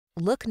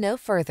Look no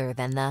further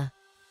than the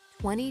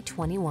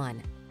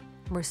 2021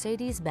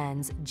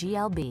 Mercedes-Benz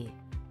GLB.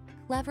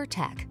 Clever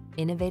tech,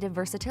 innovative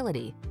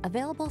versatility,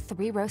 available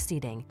 3-row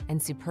seating,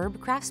 and superb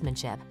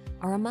craftsmanship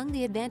are among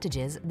the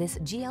advantages this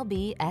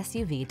GLB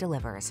SUV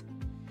delivers.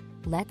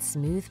 Let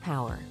smooth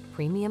power,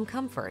 premium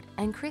comfort,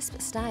 and crisp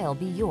style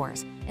be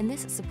yours in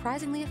this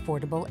surprisingly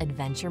affordable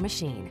adventure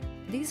machine.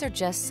 These are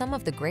just some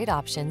of the great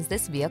options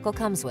this vehicle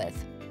comes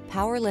with: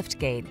 power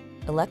liftgate,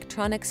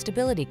 electronic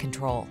stability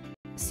control,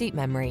 seat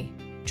memory,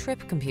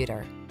 trip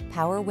computer,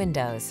 power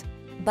windows,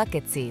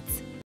 bucket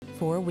seats,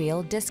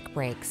 4-wheel disc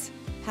brakes,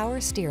 power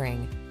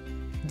steering.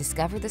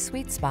 Discover the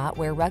sweet spot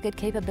where rugged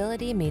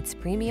capability meets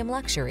premium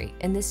luxury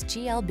in this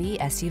GLB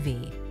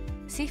SUV.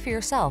 See for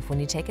yourself when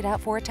you take it out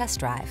for a test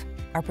drive.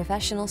 Our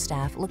professional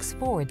staff looks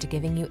forward to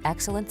giving you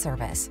excellent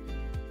service.